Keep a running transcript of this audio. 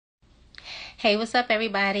Hey, what's up,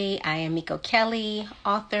 everybody? I am Miko Kelly,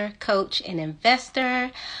 author, coach, and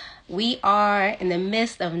investor. We are in the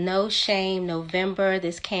midst of No Shame November.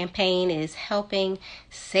 This campaign is helping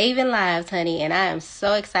saving lives, honey, and I am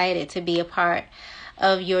so excited to be a part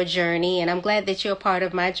of your journey, and I'm glad that you're a part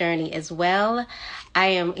of my journey as well. I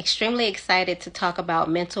am extremely excited to talk about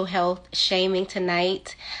mental health shaming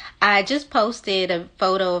tonight. I just posted a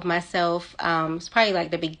photo of myself. It's probably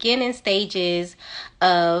like the beginning stages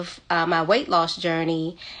of my weight loss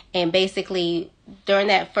journey. And basically, during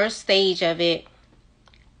that first stage of it,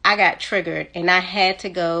 I got triggered and I had to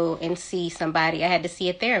go and see somebody. I had to see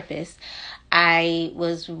a therapist. I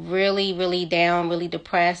was really, really down, really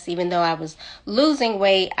depressed. Even though I was losing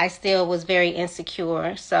weight, I still was very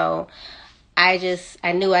insecure. So I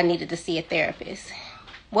knew I needed to see a therapist.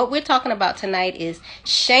 What we're talking about tonight is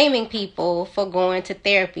shaming people for going to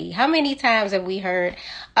therapy. How many times have we heard,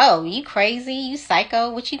 "Oh, you crazy, you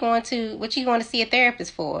psycho, what you going to see a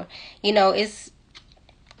therapist for?" It's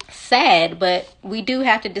sad, but we do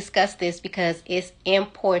have to discuss this because it's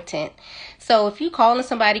important. So if you're calling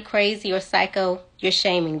somebody crazy or psycho, you're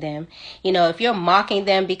shaming them. If you're mocking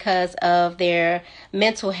them because of their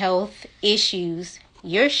mental health issues,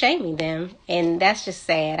 you're shaming them, and that's just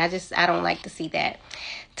sad. I don't like to see that.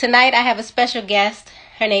 Tonight I have a special guest.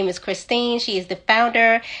 Her name is Christine. She is the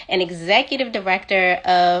founder and executive director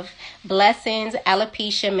of Blessings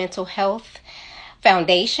Alopecia Mental Health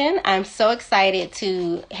Foundation. I'm so excited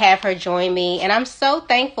to have her join me, and I'm so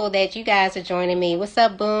thankful that you guys are joining me. What's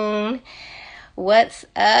up, Boone? What's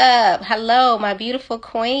up? Hello, my beautiful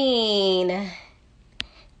queen.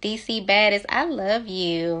 DC Baddest, I love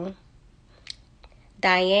you.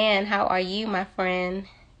 Diane, how are you, my friend?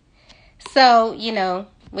 So,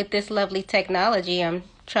 with this lovely technology, I'm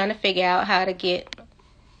trying to figure out how to get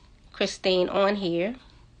Christine on here,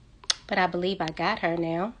 but I believe I got her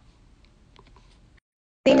now.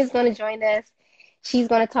 Christine is going to join us. She's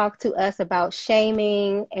going to talk to us about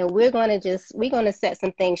shaming, and we're going to set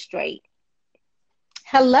some things straight.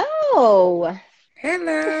 Hello.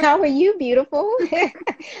 Hello. How are you, beautiful?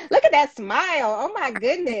 Look at that smile. Oh my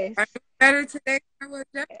goodness. I'm better today than I was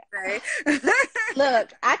yesterday.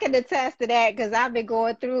 Look, I can attest to that because I've been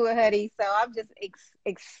going through it, honey. So I'm just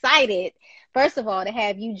excited, first of all, to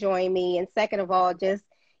have you join me. And second of all, just,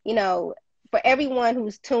 you know, for everyone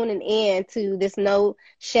who's tuning in to this No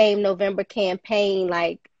Shame November campaign,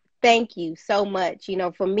 like, thank you so much.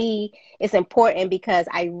 For me, it's important because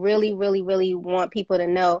I really, really, really want people to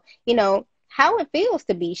know, how it feels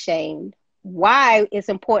to be shamed, why it's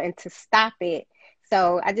important to stop it.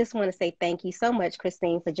 So I just want to say thank you so much,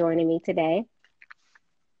 Christine, for joining me today.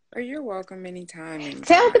 Oh, you're welcome anytime,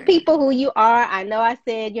 Tell the anytime. people who you are. I know I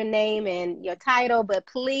said your name and your title, but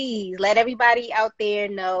please let everybody out there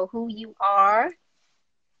know who you are.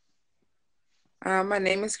 My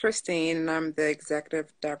name is Christine, and I'm the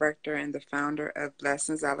executive director and the founder of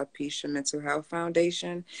Blessings Alopecia Mental Health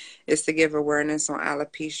Foundation. It's to give awareness on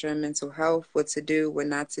alopecia and mental health, what to do, what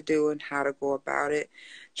not to do, and how to go about it.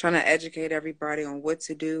 Trying to educate everybody on what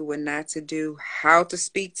to do, what not to do, how to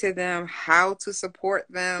speak to them, how to support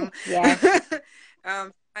them. Yes,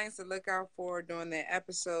 Things to look out for during their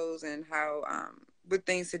episodes and how what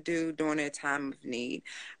things to do during their time of need.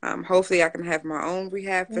 Hopefully, I can have my own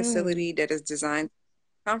rehab mm, facility that is designed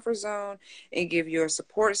for comfort zone and give you a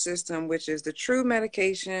support system, which is the true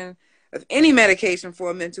medication of any medication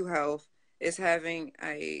for mental health, is having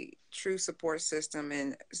a true support system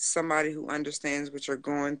and somebody who understands what you're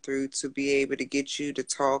going through to be able to get you to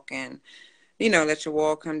talk and let your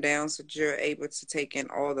wall come down so that you're able to take in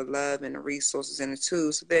all the love and the resources and the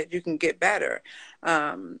tools so that you can get better.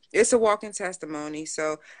 It's a walking testimony,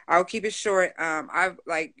 so I'll keep it short.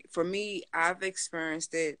 For me, I've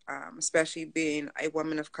experienced it, especially being a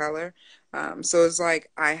woman of color. So it's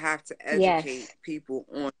like I have to educate yes, people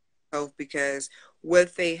on health because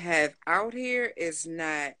what they have out here is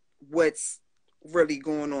not what's really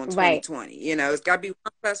going on right, 2020. It's got to be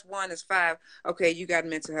 1 + 1 is 5. Okay, you got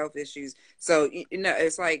mental health issues. So,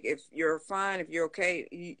 it's like if you're fine, if you're okay,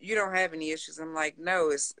 you don't have any issues. I'm like, no,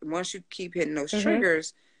 it's once you keep hitting those mm-hmm,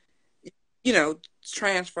 triggers, you know,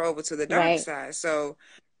 transfer over to the dark right, side. So,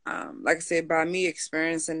 like I said, by me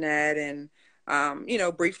experiencing that and,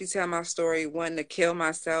 briefly tell my story, wanting to kill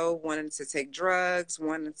myself, wanting to take drugs,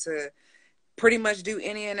 wanting to pretty much do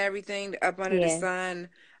any and everything up under the yes, sun,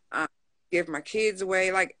 um, give my kids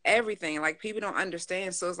away, like everything. Like people don't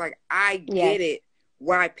understand. So it's like, I yes, get it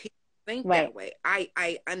why people think right, that way.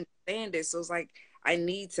 I understand it. So it's like, I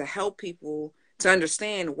need to help people to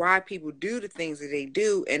understand why people do the things that they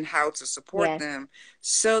do and how to support yes, them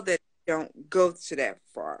so that they don't go to that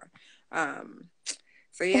far. Um,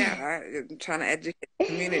 So yeah, I'm trying to educate the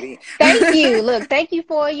community. Thank you. Look, thank you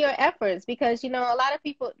for your efforts because a lot of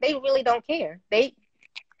people they really don't care. They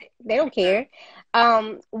don't No. care.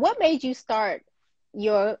 What made you start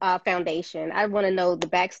your foundation? I want to know the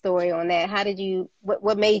backstory on that. How did you?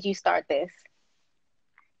 What made you start this?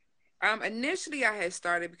 Initially I had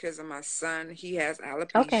started because of my son. He has Okay.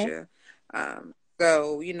 alopecia.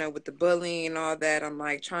 So, with the bullying and all that, I'm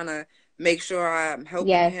like trying to make sure I'm helping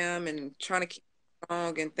Yes. him and trying to keep him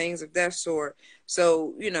strong and things of that sort.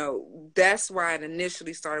 So, that's why it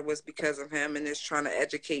initially started was because of him and just trying to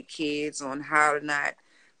educate kids on how to not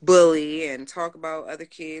bully and talk about other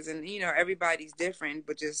kids. And, everybody's different,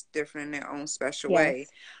 but just different in their own special way.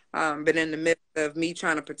 Yes. But in the midst of me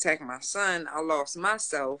trying to protect my son, I lost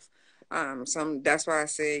myself. That's why I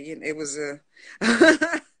said it was a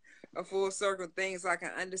a full circle thing, so I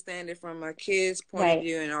can understand it from a kid's point of Right.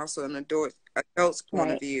 view and also an adult's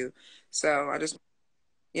point of Right. view. So I just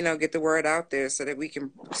get the word out there so that we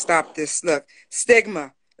can stop this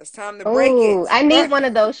stigma. It's time to break Oh, it. I need one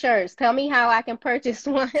of those shirts. Tell me how I can purchase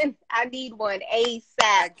one. I need one ASAP.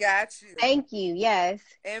 I got you. Thank you. Yes.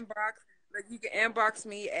 Inbox you can inbox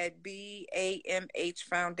me at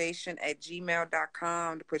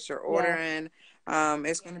bamhfoundation@gmail.com to put your order Yes. in.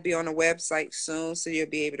 It's going to be on the website soon, so you'll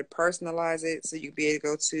be able to personalize it. So you'll be able to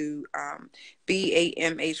go to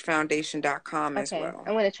bamhfoundation.com as Okay. well.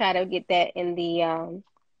 I'm gonna try to get that in the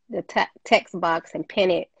text box and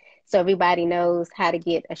pin it so everybody knows how to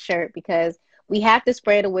get a shirt because we have to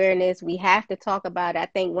spread awareness. We have to talk about it. I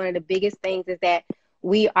think one of the biggest things is that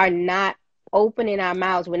we are not opening our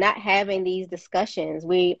mouths. We're not having these discussions.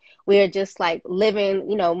 We're just like living,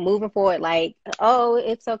 moving forward like, oh,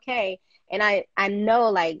 it's okay. And I know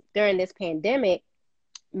like during this pandemic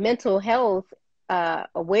mental health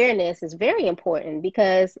awareness is very important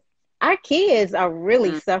because our kids are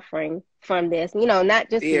really Mm, suffering from this. Not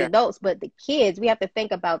just the yeah. adults, but the kids. We have to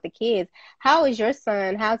think about the kids. How is your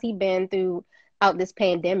son? How's he been throughout this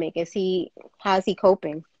pandemic? How's he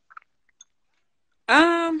coping?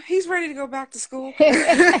 He's ready to go back to school. But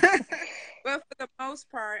for the most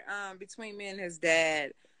part, between me and his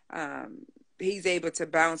dad, he's able to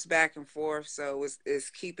bounce back and forth, so it's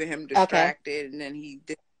keeping him Okay, distracted. And then he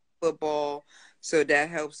did football, so that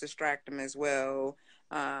helps distract him as well.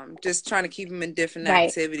 Just trying to keep him in different right.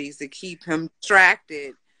 activities to keep him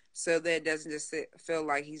distracted, so that it doesn't just feel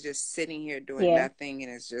like he's just sitting here doing Yeah. nothing,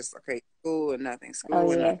 and it's just okay, school and nothing, Oh,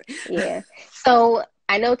 school and yeah. nothing. Yeah. So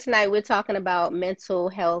I know tonight we're talking about mental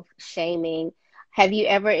health shaming. Have you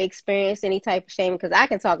ever experienced any type of shaming? Because I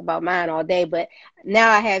can talk about mine all day, but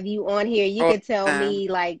now I have you on here. You All can tell the time. me,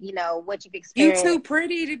 like, what you've You too experienced.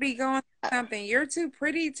 pretty to be going through something. You're too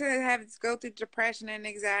pretty to have to go through depression and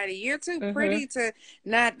anxiety. You're too Mm-hmm. pretty to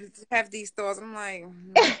not have these thoughts. I'm like,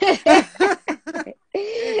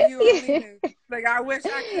 if you only knew. Like, I wish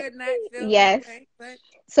I could not feel that Yes. way, but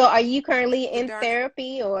So are you currently it's the in dark.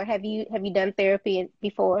 therapy or have you done therapy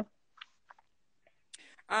before?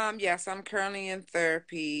 Yes, I'm currently in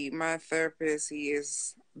therapy. My therapist, he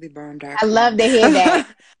is I thebomb.com. love to hear that.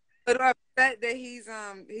 But upset that he's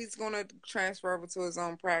gonna transfer over to his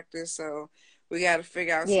own practice, so we got to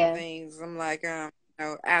figure out some Yeah. things. I'm like,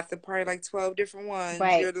 after probably like 12 different ones,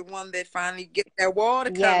 Right. you're the one that finally get that wall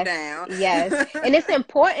to come Yes, down. yes. And it's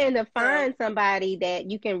important to So find somebody that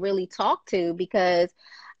you can really talk to because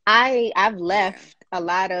I've yeah. left a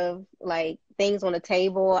lot of like things on the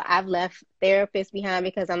table. I've left therapists behind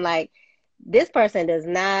because I'm like, this person does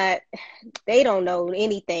not, they don't know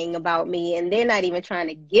anything about me and they're not even trying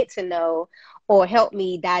to get to know or help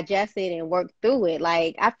me digest it and work through it.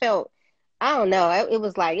 Like I felt, I don't know, it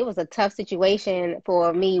was a tough situation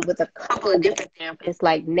for me with a couple of different therapists.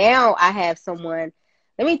 Like now I have someone,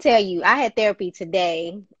 let me tell you, I had therapy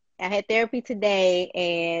today. I had therapy today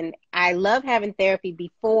and I love having therapy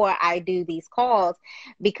before I do these calls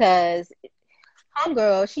because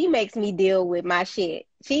homegirl, she makes me deal with my shit.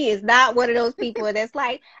 She is not one of those people that's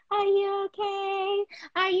like, "Are you okay?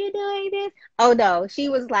 Are you doing this?" Oh no, she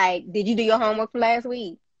was like, "Did you do your homework from last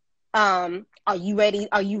week? Are you ready?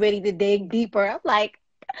 Are you ready to dig deeper?" I'm like,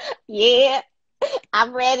 "Yeah,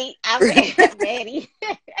 I'm ready. I'm ready. I'm ready."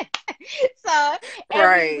 So every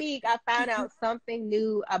Right. week I found out something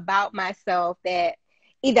new about myself that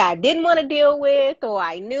either I didn't want to deal with or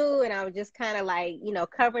I knew and I was just kind of like,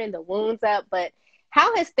 covering the wounds up. But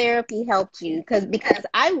how has therapy helped you? Because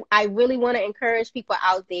I really want to encourage people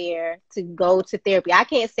out there to go to therapy. I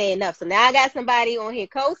can't say enough. So now I got somebody on here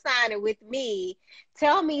co-signing with me.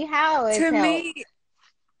 Tell me how it's To helped. me,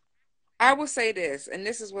 I will say this, and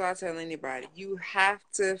this is what I tell anybody: you have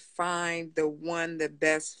to find the one that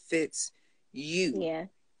best fits you. Yeah.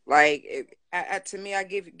 Like to me, I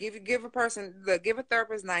give a person, give a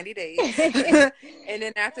therapist 90 days. And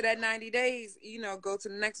then after that 90 days, go to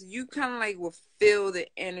the next. You kind of like will feel the Yeah.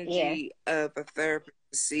 energy of a therapist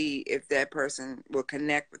to see if that person will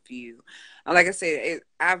connect with you. Like I said,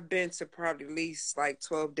 I've been to probably at least like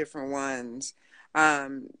 12 different ones.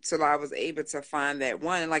 Till I was able to find that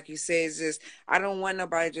one. And like you said, it's just, I don't want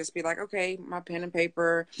nobody to just be like, okay, my pen and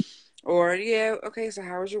paper, or yeah, okay, so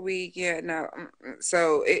how was your week? Yeah, no.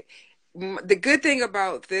 So the good thing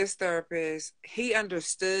about this therapist, he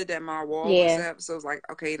understood that my wall was Yeah. up. So it's like,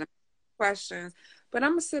 okay, questions, but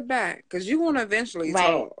I'm gonna sit back because you want to eventually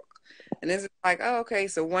Right. talk. And it's like, oh, okay.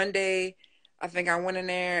 So one day, I think I went in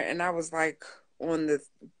there and I was like on the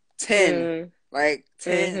 10, Mm. like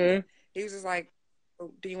 10. Mm-hmm. He was just like,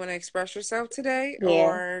 oh, do you want to express yourself today, Yeah.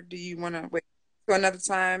 or do you want to wait till another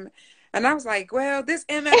time? And I was like, well, this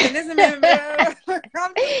MF and this MF,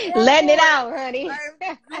 I'm just going Letting it for it. out, honey. Like,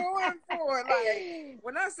 going for it. Like,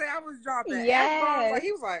 when I say I was dropping F-bombs, like, Yes.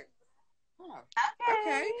 he was like, oh, okay,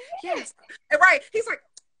 Okay. yes. And right. He's like,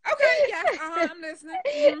 okay, yes, I'm listening.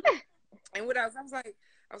 Mm-hmm. And what else? I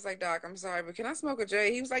was like, Doc, I'm sorry, but can I smoke a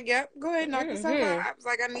J? He was like, yep, go ahead, knock yourself out. Mm-hmm. I was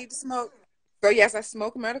like, I need to smoke. So yes, I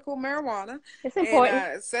smoke medical marijuana, It's and important.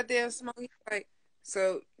 I sat there and smoked. He's like,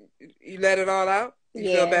 so you let it all out? You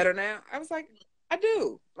feel Yeah. better now? I was like, I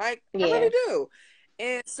do. Like, I really Yeah. do.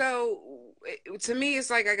 And so to me, it's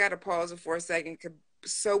like I got to pause it for a second.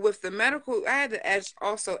 So with the medical, I had to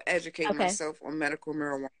also educate Okay. myself on medical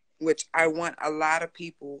marijuana, which I want a lot of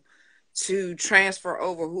people to transfer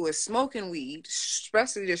over who is smoking weed,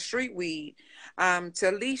 especially the street weed, to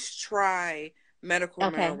at least try medical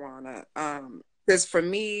Okay. marijuana. Because for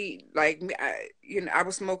me, like I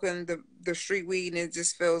was smoking the street weed, and it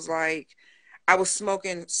just feels like I was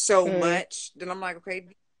smoking so Mm. much that I'm like, okay,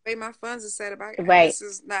 pay my funds and said about Right. this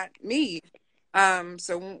is not me.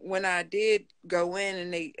 So when I did go in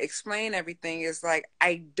and they explain everything, it's like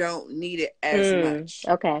I don't need it as Mm. much.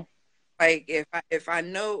 Okay. Like if I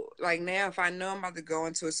know, like now, if I know I'm about to go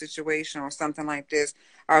into a situation or something like this,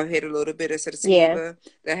 I'll hit a little bit of Yeah. sativa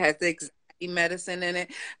that has the anxiety medicine in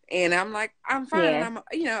it, and I'm like, I'm fine, and Yeah.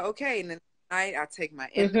 I'm okay. And then at night I take my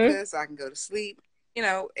Mm-hmm. indica so I can go to sleep.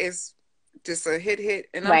 It's just a hit,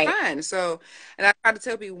 and I'm Right. fine. So, and I try to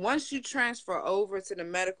tell people, once you transfer over to the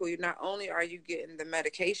medical, you not only are you getting the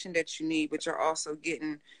medication that you need, but you're also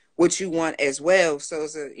getting what you want as well. So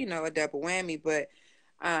it's a double whammy. But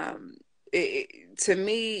to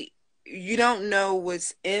me, you don't know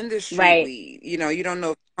what's in the street Right. weed. You don't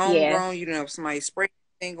know if it's Yeah. homegrown. You don't know if somebody sprayed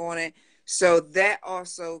anything on it. So that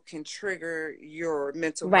also can trigger your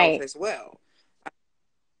mental health Right. as well.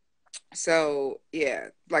 So yeah,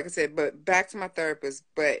 like I said, but back to my therapist.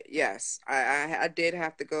 But yes, I did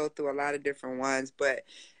have to go through a lot of different ones.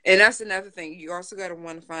 And that's another thing. You also got to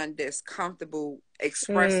want to find this comfortable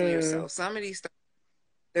expressing Mm. yourself. Some of these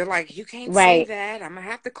they're like, you can't say Right. that. I'm gonna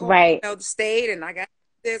have to call, Right. the state, and I got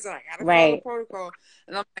this, and I gotta follow Right. protocol.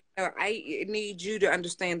 And I'm like, no, I need you to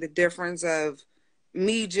understand the difference of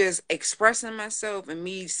me just expressing myself and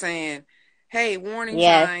me saying, hey, warning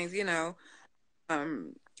Yes. signs.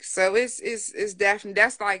 So it's definitely,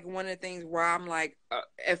 that's like one of the things where I'm like,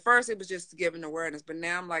 at first it was just giving awareness, but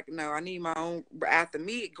now I'm like, no, I need my own. After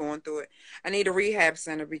me going through it, I need a rehab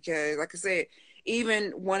center because, like I said, even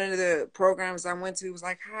one of the programs I went to was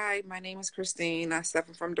like, hi, my name is Christine. I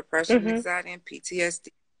suffer from depression, Mm-hmm. anxiety, and PTSD.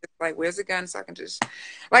 It's like, where's the gun so I can just,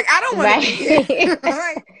 like, I don't want to be here. Right.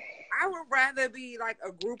 Like, I would rather be like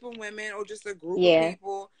a group of women or just a group of Yeah.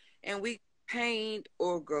 people, and we paint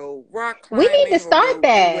or go rock We need to climbing or start go do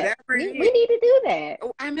that. whatever it We is. need to do that.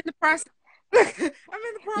 Oh, I'm in the process. I'm in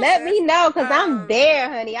the Let me process. know because I'm Um, there,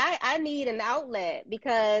 honey. I need an outlet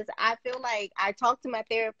because I feel like I talk to my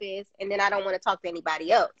therapist and then I don't want to talk to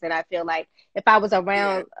anybody else. And I feel like if I was yeah,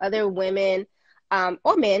 around other women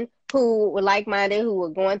or men who were like minded, who were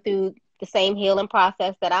going through the same healing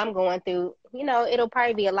process that I'm going through, it'll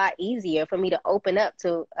probably be a lot easier for me to open up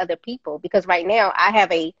to other people because right now I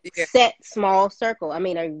have a yeah, set small circle. I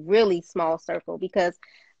mean, a really small circle because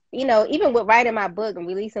even with writing my book and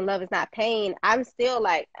releasing Love Is Not Pain, I'm still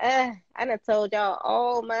like, I done told y'all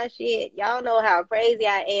all my shit. Y'all know how crazy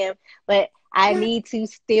I am, but I but need to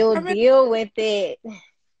still I mean, deal with it.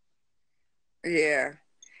 yeah.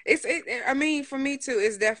 I mean, for me too,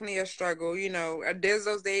 it's definitely a struggle. There's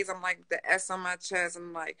those days I'm like the S on my chest.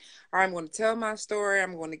 I'm like, all right, I'm going to tell my story.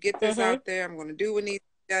 I'm going to get this Hmm. out there. I'm going to do what needs to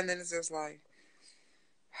be done. Then it's just like,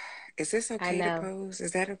 is this I okay to know. post?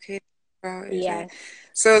 Is that okay? Is it? Yes.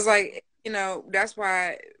 So it's like, that's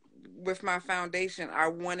why with my foundation, I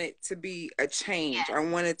wanted to be a change. I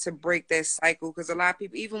Yes. wanted to break that cycle because a lot of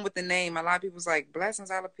people, even with the name, a lot of people's like blessings,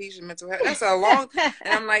 alopecia, mental health. That's a long,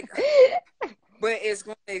 and I'm like, but it's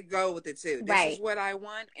going to go with it too. This is Right. what I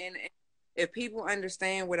want, and if people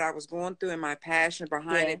understand what I was going through and my passion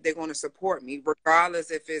behind Yeah. it, they're going to support me, regardless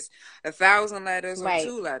if it's 1,000 letters or Right.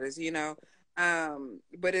 2 letters.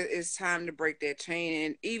 But it's time to break that chain.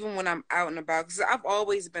 And even when I'm out and about, because I've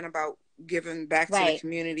always been about giving back to the Right.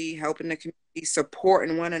 community, helping the community,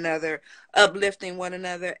 supporting one another, uplifting one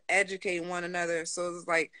another, educating one another. So it's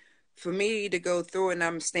like for me to go through and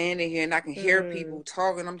I'm standing here and I can hear Mm. people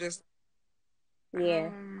talking, I'm just Yeah.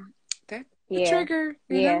 that's the Yeah. trigger,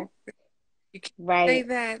 Yeah. you can't say Right.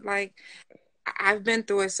 that. Like I've been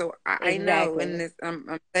through it, so I know, and Exactly.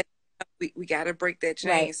 I'm we got to break that chain.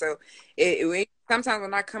 Right. So sometimes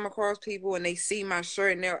when I come across people and they see my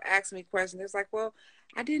shirt and they'll ask me questions, it's like, well,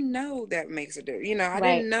 I didn't know that makes a difference. I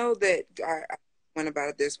Right. didn't know that I went about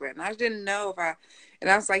it this way, and I didn't know if I. And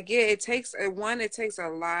I was like, yeah, it takes a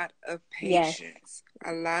lot of Yes.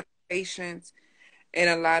 patience, and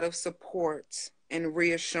a lot of support and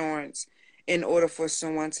reassurance in order for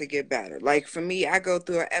someone to get better. Like for me, I go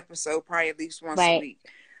through an episode probably at least once a Right. week.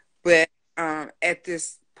 But at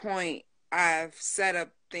this point, I've set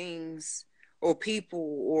up things or people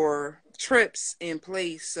or trips in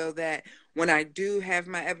place so that when I do have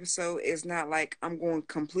my episode, it's not like I'm going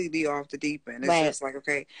completely off the deep end. It's Right. just like,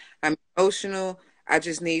 okay, I'm emotional. I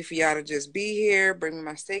just need for y'all to just be here, bring me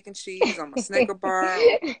my steak and cheese on my Snicker bar,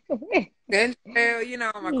 or then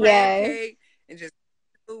my crab Yes. cake, and just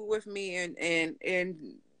food with me, and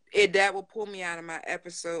that will pull me out of my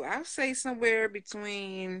episode. I'll say somewhere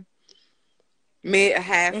between mid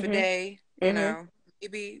half a Mhm. day, Mhm.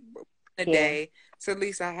 maybe a Yeah. day. So at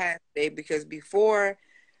least I half a day, because before,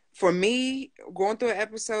 for me, going through an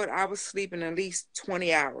episode, I was sleeping at least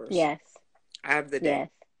 20 hours Yes. out of the day Yes.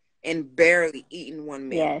 and barely eating one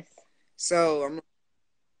meal. Yes. So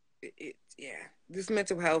yeah, this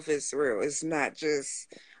mental health is real. It's not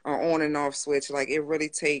just an on and off switch. Like it really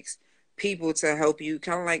takes people to help you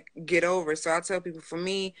kind of like get over. So I tell people, for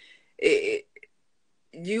me, it,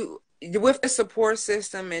 you with the support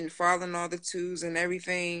system and following all the tools and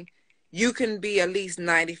everything, you can be at least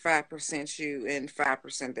 95% you and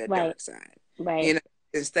 5% that Right. dark side. Right. You know,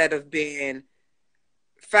 instead of being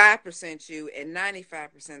 5% you and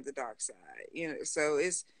 95% the dark side. So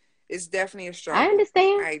it's definitely a I struggle.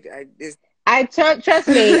 understand. I it's Trust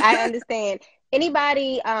me, I understand.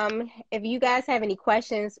 Anybody, if you guys have any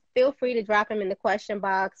questions, feel free to drop them in the question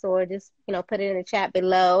box or just, put it in the chat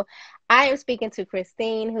below. I am speaking to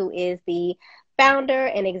Christine, who is the founder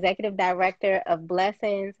and executive director of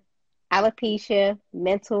Blessings Alopecia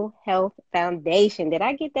Mental Health Foundation. Did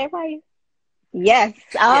I get that right? Yes.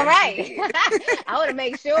 All Yes, you right. did. I want to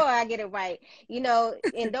make sure I get it right.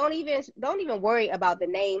 And don't even worry about the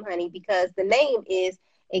name, honey, because the name is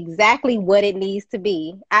exactly what it needs to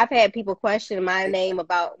be. I've had people question my name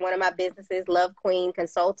about one of my businesses, Love Queen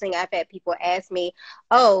Consulting. I've had people ask me,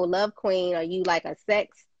 "Oh, Love Queen, are you like a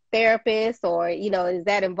sex therapist, or is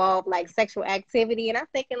that involved like sexual activity?" And I'm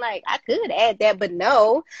thinking like I could add that, but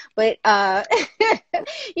no. But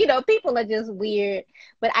people are just weird.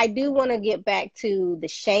 But I do want to get back to the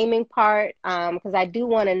shaming part, because I do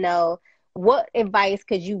want to know, what advice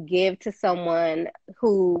could you give to someone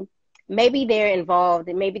who maybe they're involved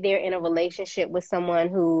and maybe they're in a relationship with someone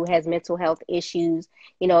who has mental health issues,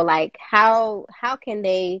 like how can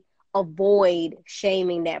they avoid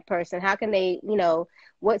shaming that person? How can they,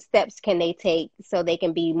 what steps can they take so they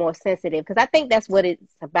can be more sensitive? Because I think that's what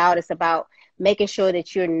it's about. It's about making sure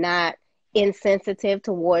that you're not insensitive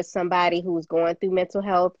towards somebody who's going through mental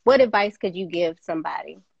health. What advice could you give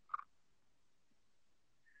somebody?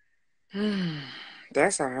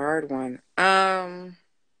 That's a hard one.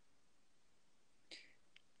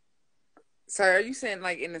 So are you saying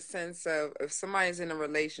like in the sense of if somebody's in a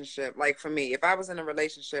relationship, like for me, if I was in a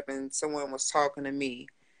relationship and someone was talking to me,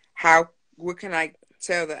 what can I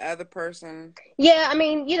tell the other person Yeah, I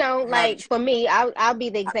mean, how to like treat? for me, I'll be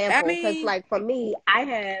the I example, because mean, like for me,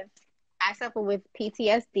 I suffer with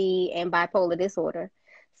PTSD and bipolar disorder.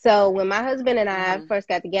 So when my husband and I hmm first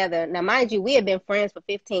got together, now mind you, we had been friends for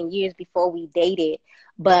 15 years before we dated,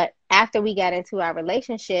 but after we got into our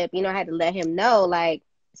relationship, I had to let him know like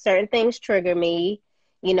certain things trigger me.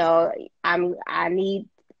 You know, I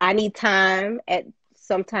need time at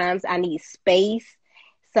sometimes I need space.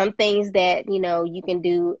 Some things that, you can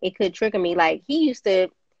do, it could trigger me. Like he used to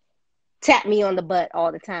tap me on the butt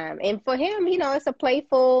all the time. And for him, it's a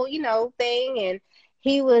playful, thing. And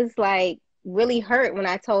he was like really hurt when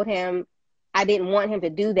I told him I didn't want him to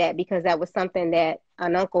do that, because that was something that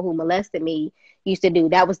an uncle who molested me used to do.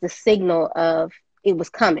 That was the signal of it was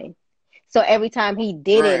coming. So every time he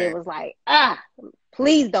did it, it Right. was like,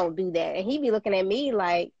 please don't do that. And he'd be looking at me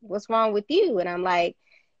like, what's wrong with you? And I'm like,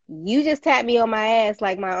 you just tapped me on my ass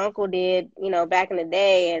like my uncle did, back in the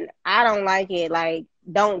day, and I don't like it. Like,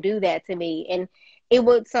 don't do that to me. And it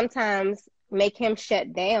would sometimes make him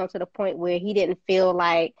shut down to the point where he didn't feel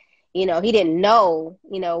like, he didn't know,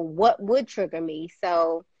 what would trigger me.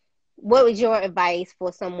 So what was your advice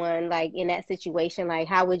for someone like in that situation? Like,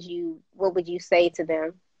 what would you say to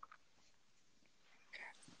them?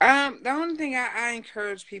 The only thing I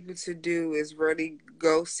encourage people to do is really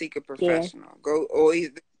go seek a Yeah, professional. Go or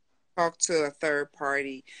either talk to a third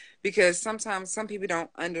party, because sometimes some people don't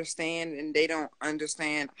understand, and they don't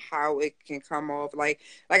understand how it can come off. Like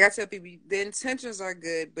I tell people, the intentions are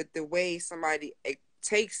good, but the way somebody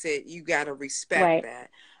takes it, you gotta respect right. that.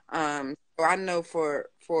 So I know for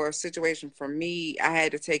a situation for me, I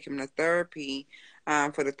had to take him to therapy.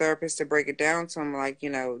 For the therapist to break it down to him, like,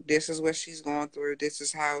 this is what she's going through. This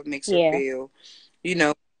is how it makes her Yeah, feel. You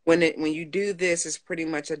know, when you do this, it's pretty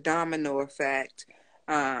much a domino effect.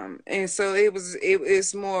 And so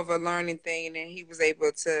it's more of a learning thing, and he was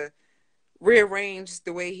able to rearrange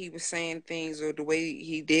the way he was saying things or the way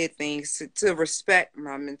he did things to respect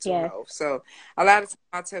my mental yes, health. So a lot of times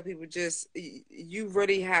I tell people, just you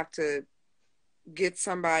really have to get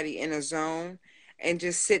somebody in a zone and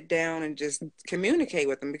just sit down and just communicate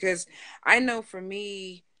with them, because I know for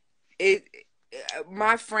me, it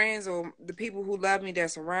my friends or the people who love me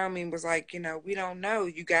that's around me was like, we don't know,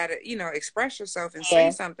 you gotta, express yourself and say yeah,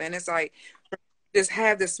 something. It's like, just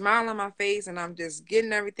have this smile on my face and I'm just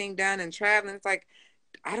getting everything done and traveling. It's like,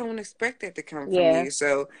 I don't expect that to come from yeah, you.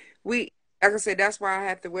 So we, like I said, that's why I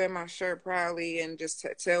have to wear my shirt proudly and just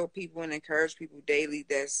tell people and encourage people daily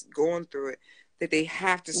that's going through it, that they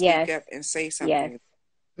have to speak yes, up and say yes, something.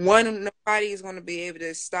 One, nobody is going to be able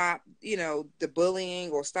to stop, the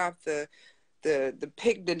bullying or stop the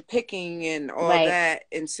picking and all right. that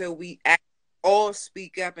until we all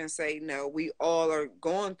speak up and say, no, we all are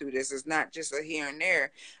going through this. It's not just a here and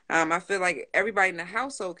there. I feel like everybody in the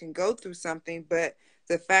household can go through something, but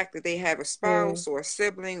the fact that they have a Mm, spouse or a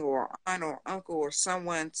sibling or aunt or uncle or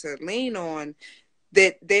someone to lean on,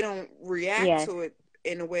 that they don't react yes, to it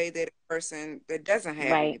in a way that a person that doesn't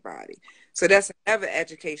have right. anybody. So that's another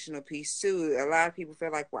educational piece too. A lot of people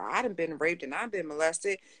feel like, well, I done been raped and I've been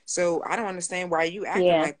molested, so I don't understand why you acting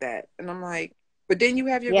Yeah, like that. And I'm like, but then you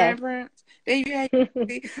have your yes. grandparents, then you had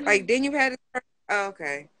like then you had this, oh,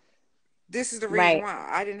 okay. This is the reason Right, why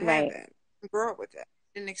I didn't have right. that. I didn't grow up with that.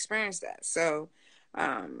 I didn't experience that. So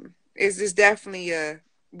it's just definitely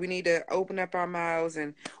we need to open up our mouths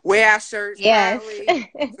and wear our shirts Yes. proudly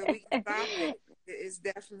so we can stop it. It's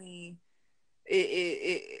definitely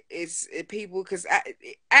people, because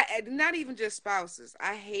not even just spouses.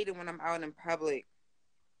 I hate it when I'm out in public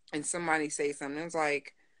and somebody say something. It's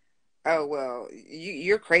like, oh well,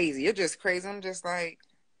 you're crazy. You're just crazy. I'm just like,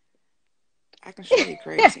 I can show you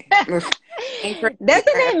crazy. Ain't crazy. doesn't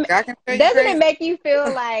it I can show you doesn't it crazy. make you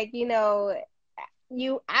feel like,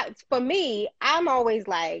 for me, I'm always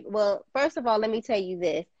like, well, first of all, let me tell you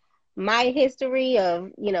this. My history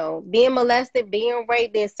of, being molested, being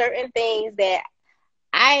raped, there's certain things that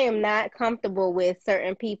I am not comfortable with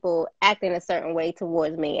certain people acting a certain way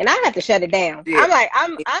towards me, and I have to shut it down. Yeah. I'm like,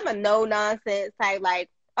 I'm a no nonsense type. Like,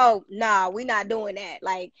 oh nah, we're not doing that.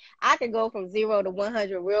 Like, I could go from 0 to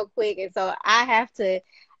 100 real quick, and so I have to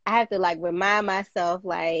like remind myself,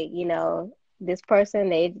 like, this person,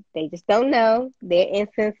 they just don't know. They're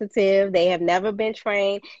insensitive. They have never been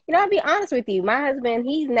trained. I'll be honest with you. My husband,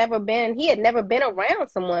 he had never been around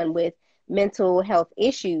someone with mental health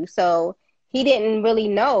issues, so he didn't really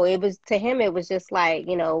know. It was, to him, it was just like,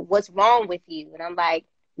 what's wrong with you? And I'm like,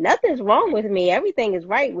 nothing's wrong with me. Everything is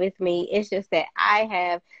right with me. It's just that I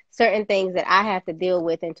have certain things that I have to deal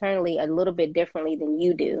with internally a little bit differently than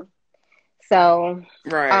you do. So,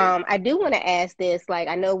 Right. I do want to ask this. Like,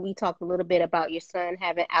 I know we talked a little bit about your son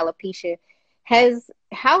having alopecia.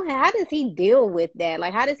 How does he deal with that?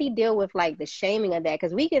 Like, how does he deal with like the shaming of that?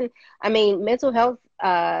 Because I mean, mental health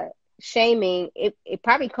shaming, it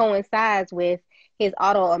probably coincides with his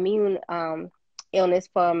autoimmune illness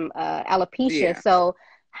from alopecia. Yeah. So,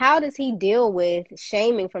 how does he deal with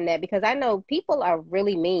shaming from that? Because I know people are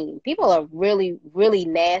really mean. People are really, really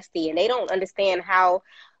nasty, and they don't understand how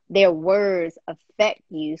their words affect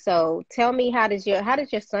you. So tell me, how does your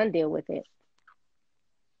son deal with it?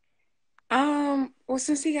 Well,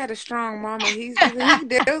 since he got a strong mama, he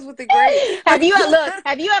deals with it great. Like, Have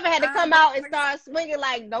you ever had to come but out and like, start swinging?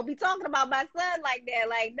 Like, don't be talking about my son like that.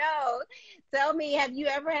 Like, no. Tell me, have you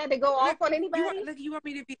ever had to go off look, on anybody? you want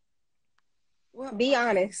me to be well? Be Okay,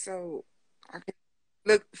 honest. so okay,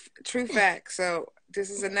 look, true fact. So this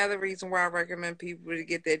is another reason why I recommend people to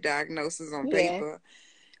get their diagnosis on Yeah. paper.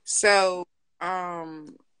 So,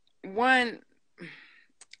 one,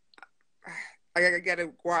 I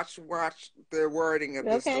gotta watch the wording of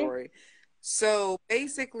this Okay. story. So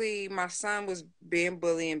basically, my son was being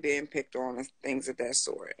bullied and being picked on and things of that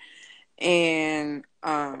sort. And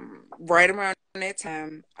right around that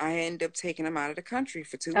time, I ended up taking him out of the country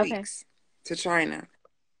for two Okay. weeks to China.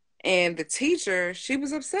 And the teacher, she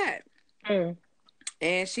was upset, Mm,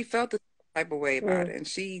 and she felt a type of way about mm, it, and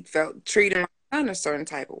she felt treated my son a certain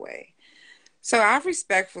type of way. So I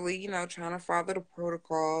respectfully, trying to follow the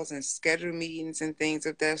protocols and schedule meetings and things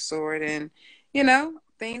of that sort, and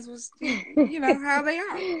things was how they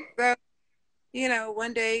are. So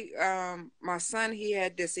one day, my son, he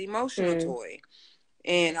had this emotional mm. toy.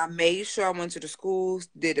 And I made sure I went to the schools,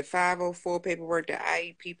 did the 504 paperwork, the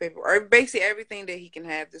IEP paperwork, basically everything that he can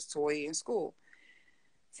have this toy in school.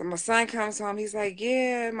 So my son comes home, he's like,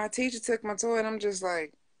 "Yeah, my teacher took my toy," and I'm just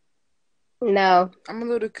like, No. I'm a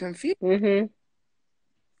little confused. Mm-hmm.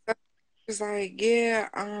 It's like, "Yeah,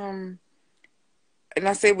 and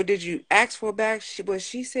I said, "Well, did you ask for it back?"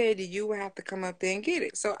 She said that you would have to come up there and get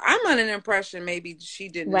it. So I'm under the impression maybe she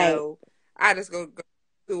didn't Right. know. I just go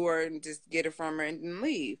to her and just get it from her and then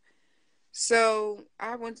leave. So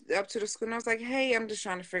I went up to the school and I was like, "Hey, I'm just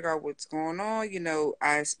trying to figure out what's going on.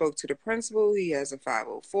 I spoke to the principal. He has a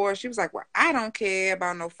 504." She was like, "Well, I don't care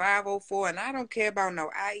about no 504 and I don't care about no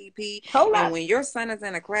IEP. Hold And up. when your son is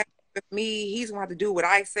in a class with me, he's going to have to do what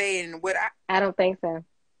I say and what I." I don't think so.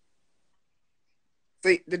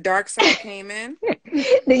 The dark side came in.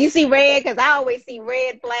 Did you see red? Because I always see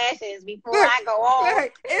red flashes before Look, I go off.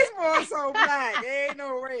 look, it's more so black. It ain't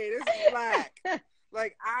no red. It's black.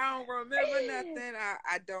 Like, I don't remember nothing.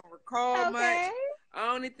 I don't recall Okay. much.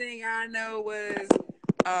 Only thing I know was,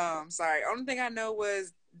 only thing I know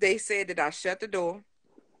was they said that I shut the door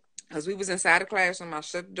because we was inside the classroom. I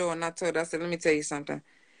shut the door and I said, "Let me tell you something.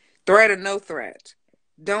 Threat or no threat,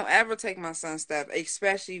 don't ever take my son's stuff,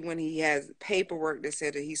 especially when he has paperwork that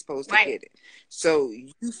said that he's supposed to Right. get it. So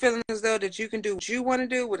you feeling as though that you can do what you want to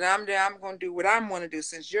do, what I'm doing, I'm going to do what I want to do.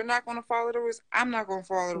 Since you're not going to follow the rules, I'm not going to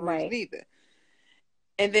follow the rules Right. neither."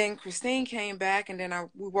 And then Christine came back, and then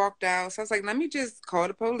we walked out. So I was like, "Let me just call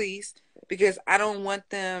the police because I don't want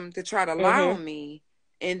them to try to lie Mm-hmm. on me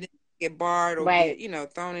and then get barred or Right.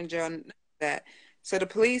 get thrown in jail." None of that. So the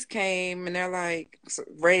police came and they're like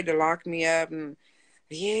ready to lock me up and,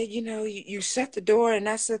 "Yeah, you shut the door and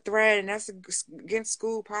that's a threat and that's against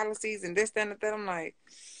school policies and this, that, and that." I'm like,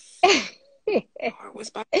 "Lord, what's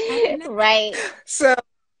about to happen now?" Right. So,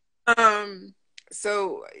 um,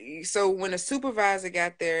 so, so when the supervisor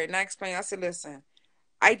got there and I explained, I said, "Listen,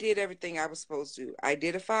 I did everything I was supposed to do. I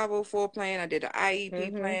did a 504 plan, I did an IEP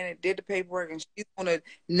Mm-hmm. plan, I did the paperwork, and she's gonna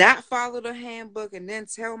not follow the handbook and then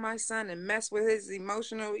tell my son and mess with his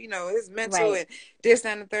emotional, his mental Right. and this,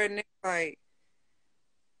 that, and the third." And it's like,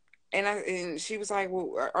 and she was like,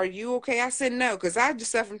 "Well, are you okay?" I said, "No, because I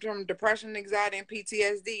just suffer from depression, anxiety, and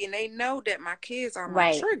PTSD, and they know that my kids are my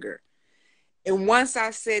Right. trigger." And once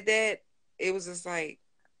I said that, it was just like,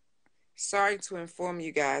 "Sorry to inform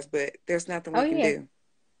you guys, but there's nothing Oh we can yeah. do."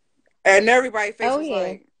 And everybody's face Oh was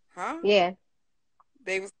yeah. like, "Huh?" Yeah.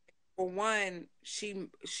 They was, for one,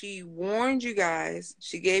 she warned you guys,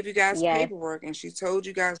 she gave you guys Yes. paperwork, and she told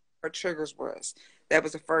you guys what her triggers was. That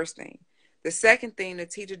was the first thing. The second thing, the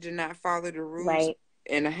teacher did not follow the rules Right.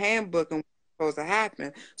 in the handbook and what's supposed to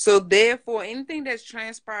happen. So therefore, anything that's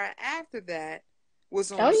transpired after that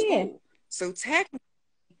was on Oh the yeah. school. So technically,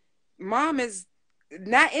 mom is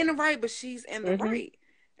not in the right, but she's in the Mm-hmm. right.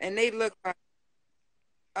 And they look like,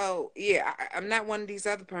 "Oh yeah, I'm not one of these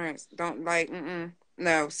other parents. Don't like,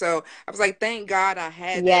 no." So I was like, thank God I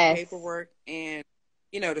had that Yes. paperwork, and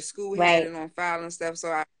the school had Right. it on file and stuff.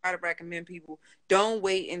 So I try to recommend people, don't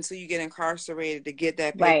wait until you get incarcerated to get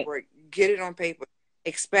that Right. paperwork. Get it on paper,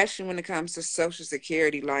 especially when it comes to Social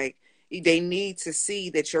Security. Like, they need to see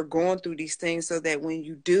that you're going through these things so that when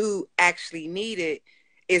you do actually need it,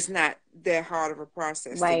 it's not that hard of a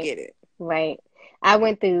process to Right. get it. Right. I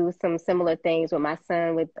went through some similar things with my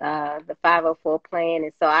son with the 504 plan.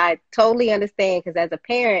 And so I totally understand because as a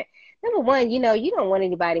parent, number one, you don't want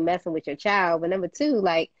anybody messing with your child. But number two,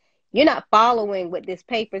 like, you're not following what this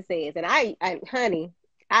paper says. And honey,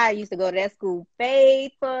 I used to go to that school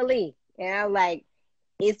faithfully. And I'm like,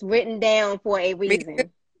 it's written down for a Me too.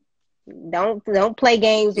 reason. Don't play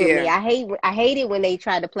games with me. Yeah. I hate it when they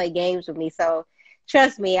try to play games with me. So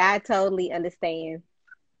trust me, I totally understand.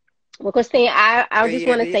 Well, Christine, I just Yeah.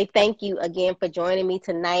 want to say thank you again for joining me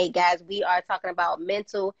tonight, guys. We are talking about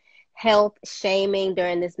mental health shaming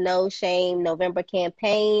during this No Shame November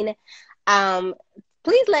campaign. Um,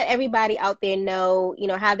 please let everybody out there know,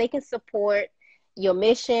 how they can support your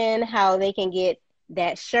mission, how they can get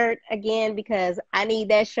that shirt again, because I need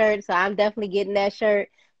that shirt. So I'm definitely getting that shirt.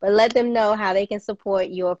 But let them know how they can support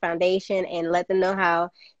your foundation and let them know how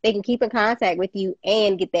they can keep in contact with you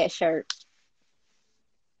and get that shirt.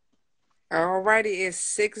 Alrighty, it's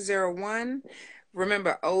 601.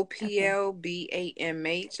 Remember Okay.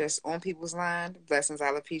 OPLBAMH, that's on people's line, Blessings,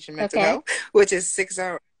 Alopecia, Mental Okay. Health, which is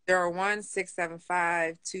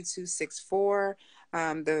 601-675-2264.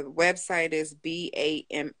 The website is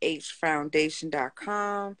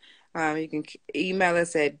bamhfoundation.com. You can email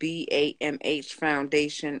us at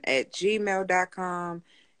bamhfoundation@gmail.com.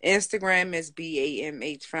 Instagram is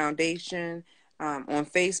bamhfoundation. On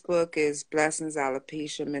Facebook is Blessings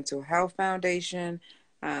Alopecia Mental Health Foundation.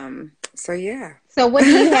 So yeah. So what do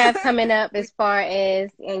you have coming up as far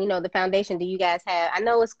as, and the foundation, do you guys have, I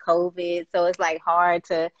know it's COVID, so it's like hard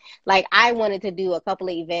to, like I wanted to do a couple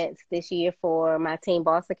of events this year for my Team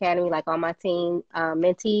Boss Academy, like all my team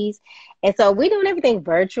mentees. And so we're doing everything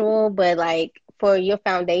virtual, but like for your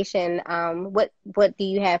foundation, what do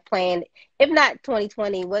you have planned? If not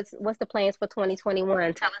 2020, what's the plans for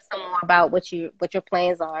 2021? Tell us some more about what your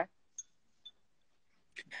plans are.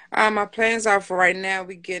 My plans are for right now,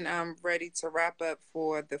 we getting ready to wrap up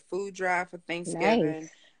for the food drive for Thanksgiving.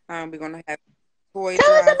 Nice. We're gonna have toy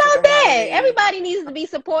Tell us drive for about the that. holiday. Everybody needs to be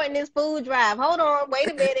supporting this food drive. Hold on, wait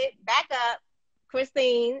a minute. Back up.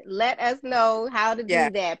 Christine, let us know how to Yeah.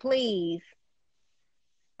 do that, please.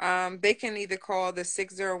 They can either call the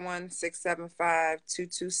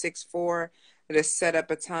 601-675-2264 to set up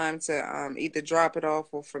a time to either drop it off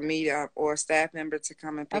or for me to, or a staff member to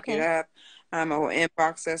come and pick it Okay. up. Or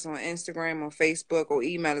inbox us on Instagram or Facebook or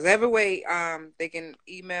email us. Every way they can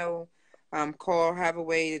email, call, have a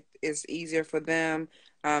way it's easier for them.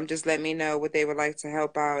 Just let me know what they would like to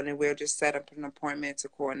help out and we'll just set up an appointment to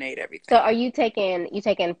coordinate So are everything. you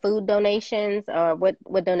taking food donations, or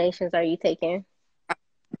what donations are you taking?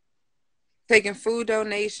 Taking food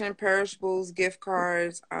donation, perishables, gift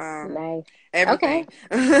cards, Nice. Okay.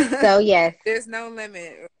 everything. So yes, There's no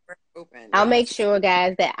limit. We're open, I'll make yes. sure,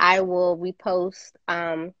 guys, that I will repost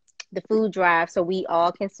the food drive so we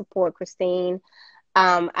all can support Christine.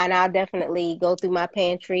 And I'll definitely go through my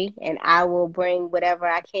pantry and I will bring whatever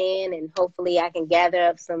I can, and hopefully I can gather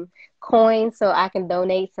up some coins so I can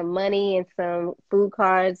donate some money and some food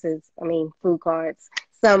cards,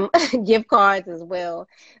 some gift cards as well,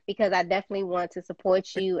 because I definitely want to support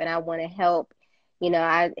you and I want to help.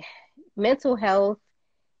 I mental health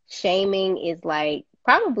shaming is like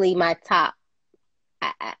probably my top.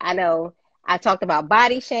 I know I talked about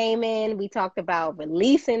body shaming. We talked about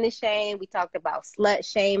releasing the shame. We talked about slut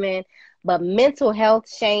shaming. But mental health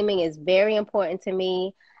shaming is very important to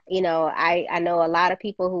me. I know a lot of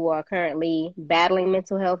people who are currently battling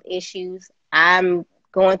mental health issues. I'm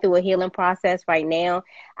going through a healing process right now.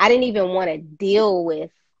 I didn't even want to deal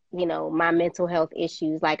with, my mental health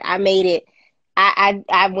issues. Like I made it,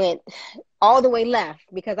 I went all the way left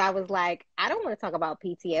because I was like, I don't want to talk about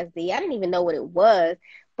PTSD. I didn't even know what it was.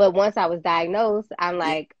 But once I was diagnosed, I'm Yeah.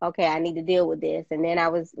 like, okay, I need to deal with this. And then I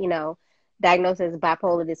was, diagnosed as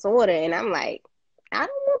bipolar disorder. And I'm like, I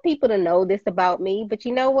don't want people to know this about me. But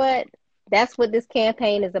you know what? That's what this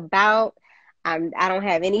campaign is about. I don't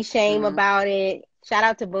have any shame Mm, about it. Shout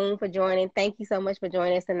out to Boone for joining. Thank you so much for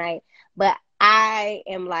joining us tonight. But I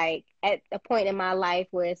am like at a point in my life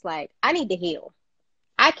where it's like, I need to heal.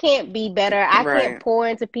 I can't be better. I can't right. pour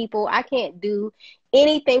into people. I can't do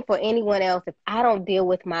anything for anyone else if I don't deal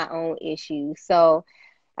with my own issues. So,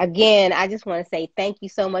 again, I just want to say thank you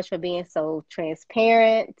so much for being so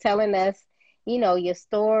transparent, telling us, your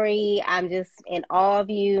story. I'm just in awe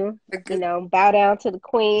of you. A good, Bow down to the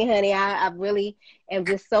queen, honey. I really am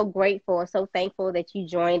just so grateful and so thankful that you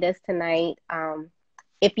joined us tonight.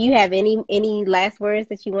 If you have any last words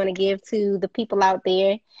that you want to give to the people out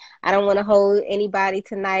there, I don't want to hold anybody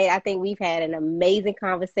tonight. I think we've had an amazing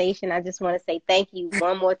conversation. I just want to say thank you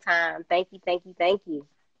one more time. Thank you, thank you, thank you.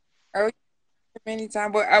 oh,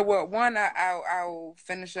 anytime. But one, I'll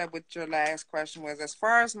finish up with your last question was as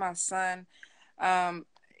far as my son, um,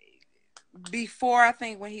 before I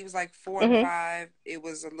think when he was like 4 and 5, it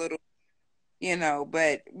was a little,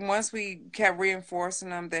 but once we kept reinforcing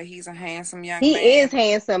him that he's a handsome young He is man,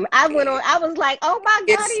 handsome. I went on. it, I was like, oh my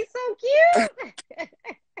God, it's he's so cute.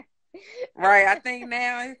 right. I think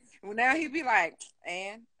now. Well, now he'd be like,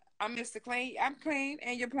 and I'm Mr. Clean. I'm clean.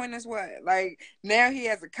 And your point is what? Like, now he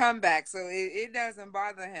has a comeback. So it doesn't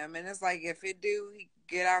bother him. And it's like, if it do, he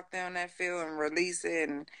get out there on that field and release it,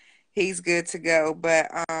 and he's good to go.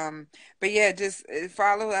 But yeah, just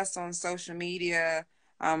follow us on social media.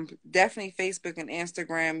 Definitely Facebook and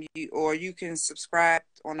Instagram, or you can subscribe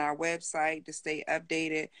on our website to stay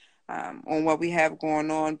updated on what we have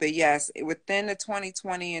going on. But yes, within the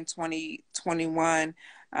 2020 and 2021,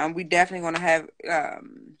 we definitely going to have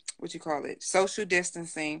what you call it, social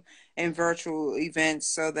distancing and virtual events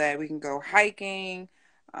so that we can go hiking,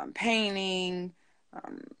 painting,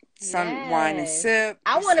 um, some wine and Yes. sip,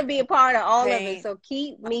 I want to be a part of all of it, paint. so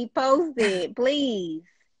keep me posted, please.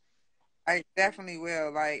 I definitely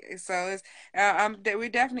will. Like, so it's we're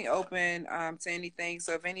definitely open to anything.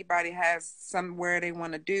 So if anybody has somewhere they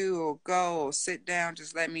want to do or go or sit down,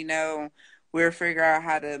 just let me know. We'll figure out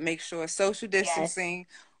how to make sure social Yes. distancing,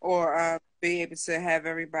 or be able to have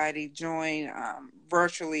everybody join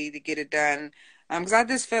virtually to get it done. Because I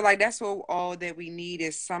just feel like that's what all that we need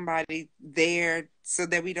is somebody there so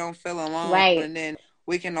that we don't feel alone, Right. and then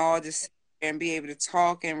we can all just sit there and be able to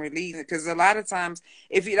talk and release it. Because a lot of times,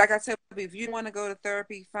 if you, like I said, if you want to go to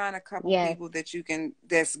therapy, find a couple Yes. people that you can,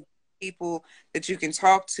 that's people that you can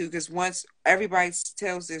talk to. Because once everybody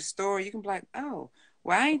tells their story, you can be like, oh,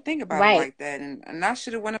 well, I ain't think about it Right. like that, and I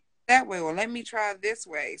should have went that way. Well, let me try it this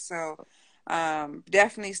way. So,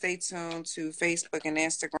 definitely stay tuned to Facebook and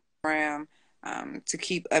Instagram to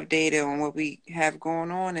keep updated on what we have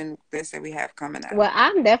going on and this that we have coming up. Well,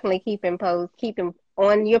 I'm definitely keeping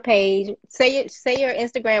on your page. Say your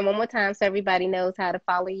Instagram one more time so everybody knows how to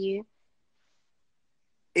follow you.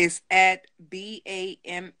 It's at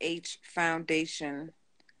BAMH Foundation.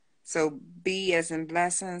 So B as in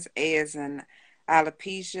blessings, A as in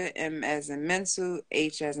alopecia, M as in mental,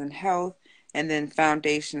 H as in health, and then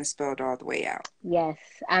foundation is spelled all the way out. Yes,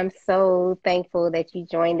 I'm so thankful that you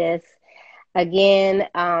joined us. Again,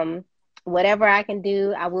 whatever I can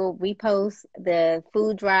do, I will repost the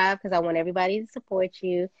food drive because I want everybody to support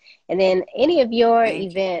you. And then any of your Thank you.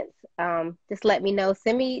 events, just let me know.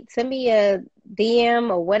 Send me a DM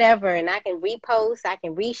or whatever, and I can repost, I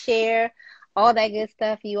can reshare, all that good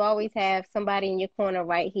stuff. You always have somebody in your corner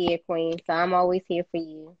right here, Queen. So I'm always here for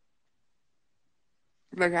you.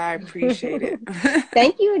 Look, I appreciate it.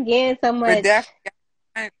 Thank you again so But much.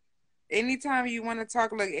 definitely, anytime you want to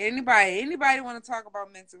talk, look, anybody want to talk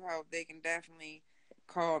about mental health, they can definitely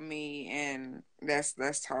call me and let's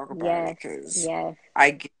talk about it Yes, because yes,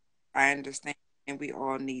 I get, I understand, and we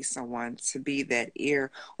all need someone to be that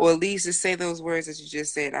ear, or at least to say those words that you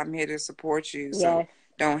just said. I'm here to support you, so yes.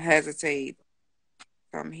 don't hesitate.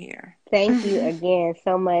 I'm here. Thank you again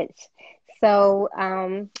so much. So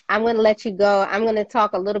I'm going to let you go. I'm going to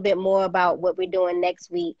talk a little bit more about what we're doing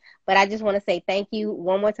next week. But I just want to say thank you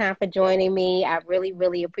one more time for joining me. I really,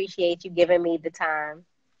 really appreciate you giving me the time.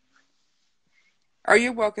 Are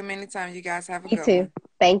you welcome anytime? You guys have a You good too. one.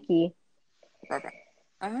 Thank you. Bye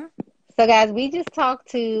bye. Uh-huh. So, guys, we just talked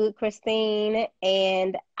to Christine,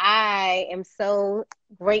 and I am so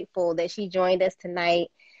grateful that she joined us tonight.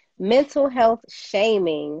 Mental health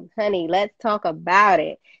shaming. Honey, let's talk about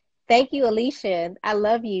it. Thank you, Alicia. I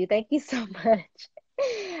love you. Thank you so much.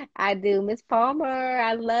 I do. Miss Palmer,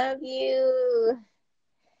 I love you.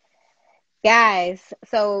 Guys,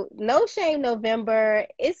 so No Shame November,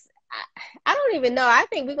 I don't even know. I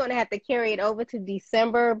think we're going to have to carry it over to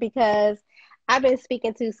December because I've been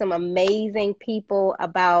speaking to some amazing people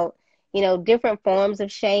about, different forms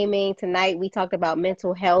of shaming. Tonight we talked about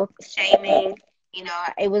mental health shaming.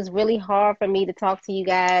 It was really hard for me to talk to you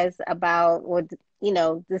guys about or,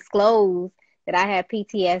 disclose that I have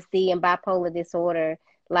PTSD and bipolar disorder.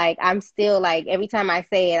 Like, I'm still like, every time I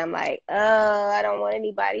say it, I'm like, oh, I don't want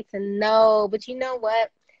anybody to know. But you know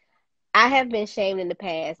what? I have been shamed in the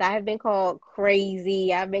past. I have been called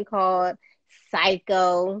crazy. I've been called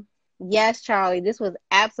psycho. Yes, Charlie, this was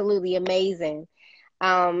absolutely amazing.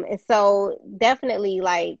 And so definitely,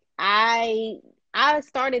 like, I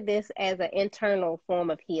started this as an internal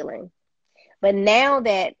form of healing. But now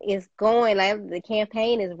that it's going, like the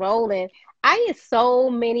campaign is rolling, I get so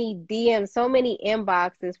many DMs, so many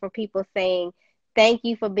inboxes from people saying, "Thank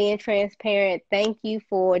you for being transparent. Thank you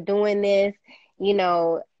for doing this." You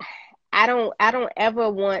know, I don't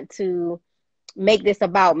ever want to make this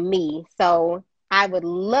about me. So I would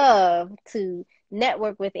love to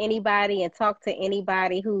network with anybody and talk to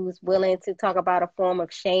anybody who's willing to talk about a form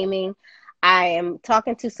of shaming. I am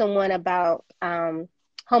talking to someone about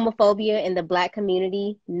homophobia in the Black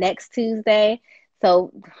community next Tuesday.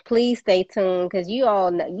 So please stay tuned because you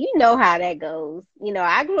know how that goes.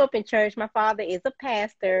 I grew up in church. My father is a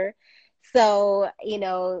pastor. So,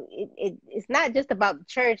 it's not just about the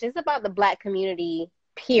church, it's about the Black community,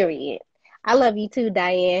 period. I love you too,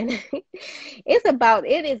 Diane.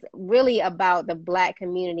 It is really about the Black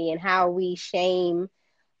community and how we shame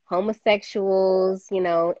homosexuals,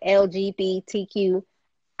 LGBTQ.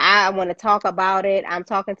 I want to talk about it. I'm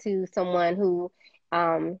talking to someone who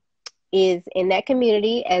um, is in that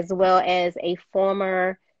community as well as a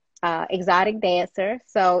former exotic dancer.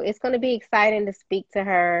 So it's going to be exciting to speak to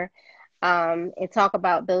her and talk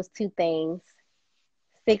about those two things.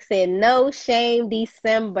 Six said, no shame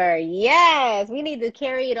December. Yes, we need to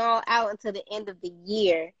carry it all out until the end of the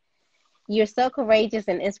year. You're so courageous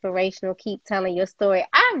and inspirational. Keep telling your story.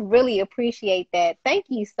 I really appreciate that. Thank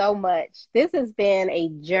you so much. This has been a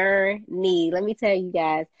journey. Let me tell you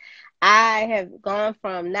guys, I have gone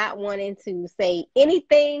from not wanting to say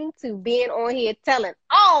anything to being on here telling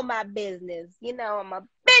all my business. I'm a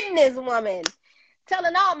businesswoman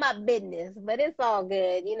telling all my business, but it's all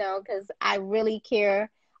good, because I really care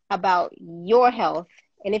about your health.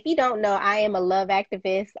 And if you don't know, I am a love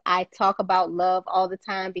activist. I talk about love all the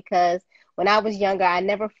time because when I was younger, I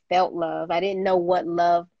never felt love. I didn't know what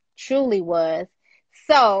love truly was.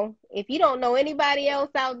 So if you don't know anybody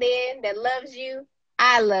else out there that loves you,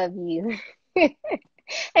 I love you.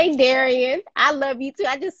 Hey, Darian, I love you too.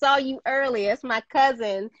 I just saw you earlier. It's my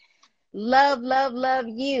cousin. Love, love, love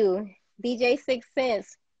you. DJ Six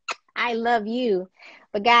Sense, I love you.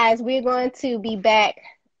 But guys, we're going to be back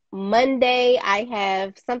Monday. I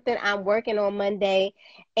have something I'm working on Monday,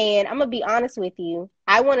 and I'm gonna be honest with you.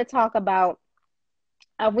 I really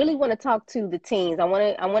want to talk to the teens. I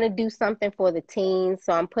want to do something for the teens.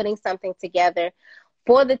 So I'm putting something together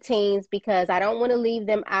for the teens because I don't want to leave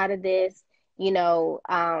them out of this. So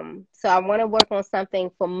I want to work on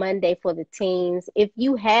something for Monday for the teens. If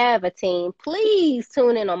you have a teen, please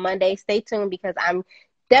tune in on Monday. Stay tuned because I'm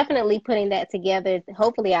definitely putting that together.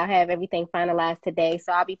 Hopefully I'll have everything finalized today.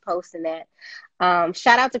 So I'll be posting that.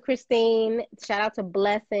 Shout out to Christine. Shout out to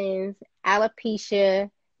Blessings,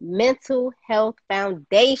 Alopecia, Mental Health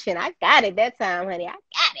Foundation. I got it that time, honey. I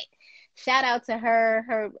got it. Shout out to her.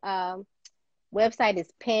 Her website is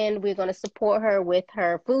pinned. We're going to support her with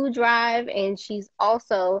her food drive, and she's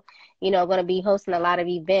also, going to be hosting a lot of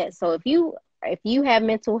events. So if you have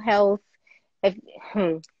mental health, if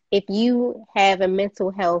if you have a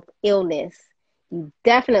mental health illness, you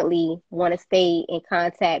definitely want to stay in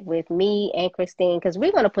contact with me and Christine because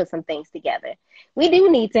we're going to put some things together. We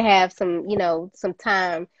do need to have some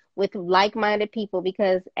time with like-minded people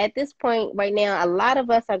because at this point right now, a lot of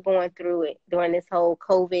us are going through it during this whole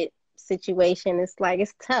COVID situation. It's like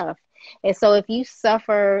it's tough. And so if you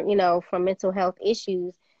suffer, from mental health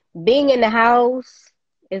issues, being in the house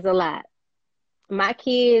is a lot. My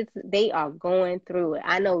kids, they are going through it.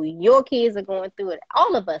 I know your kids are going through it.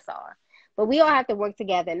 All of us are. But we all have to work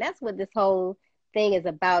together. And that's what this whole thing is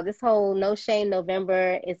about. This whole No Shame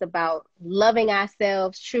November is about loving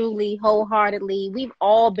ourselves truly, wholeheartedly. We've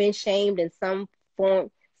all been shamed in some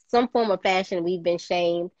form of fashion. We've been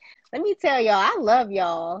shamed. Let me tell y'all, I love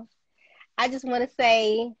y'all. I just want to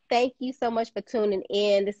say thank you so much for tuning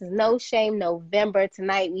in. This is No Shame November.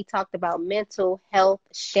 Tonight we talked about mental health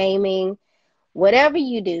shaming. Whatever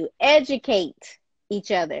you do, educate each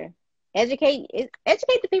other. Educate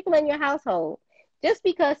the people in your household. Just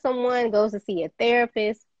because someone goes to see a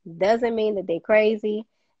therapist doesn't mean that they're crazy.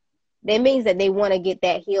 That means that they want to get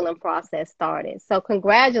that healing process started. So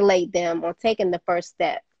congratulate them on taking the first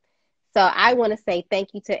step. So I want to say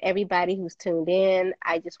thank you to everybody who's tuned in.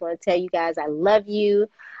 I just want to tell you guys I love you.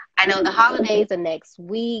 I know the holidays are next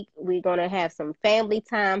week. We're going to have some family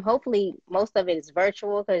time. Hopefully, most of it is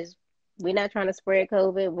virtual because we're not trying to spread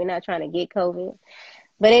COVID. We're not trying to get COVID.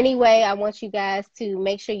 But anyway, I want you guys to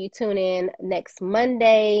make sure you tune in next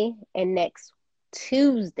Monday and next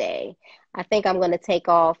Tuesday. I think I'm going to take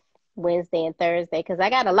off Wednesday and Thursday because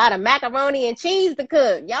I got a lot of macaroni and cheese to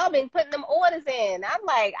cook. Y'all been putting them orders in. I'm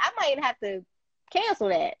like, I might have to cancel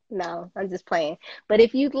that. No, I'm just playing. But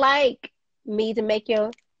if you'd like me to make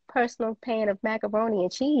your personal pan of macaroni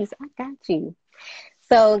and cheese, I got you.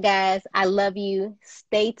 So, guys, I love you.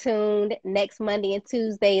 Stay tuned. Next Monday and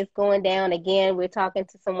Tuesday is going down again. We're talking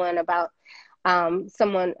to someone about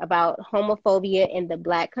homophobia in the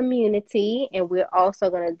Black community, and we're also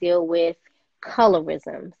going to deal with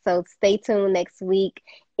colorism. So, stay tuned next week.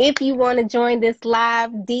 If you want to join this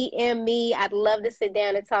live, DM me. I'd love to sit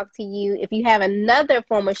down and talk to you. If you have another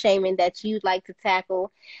form of shaming that you'd like to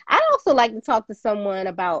tackle, I'd also like to talk to someone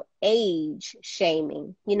about age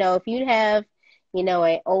shaming. If you have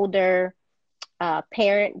an older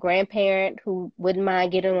parent, grandparent who wouldn't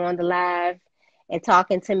mind getting on the live and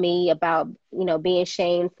talking to me about, being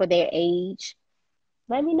shamed for their age,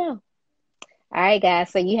 let me know. All right, guys.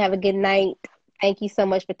 So you have a good night. Thank you so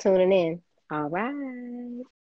much for tuning in. All right.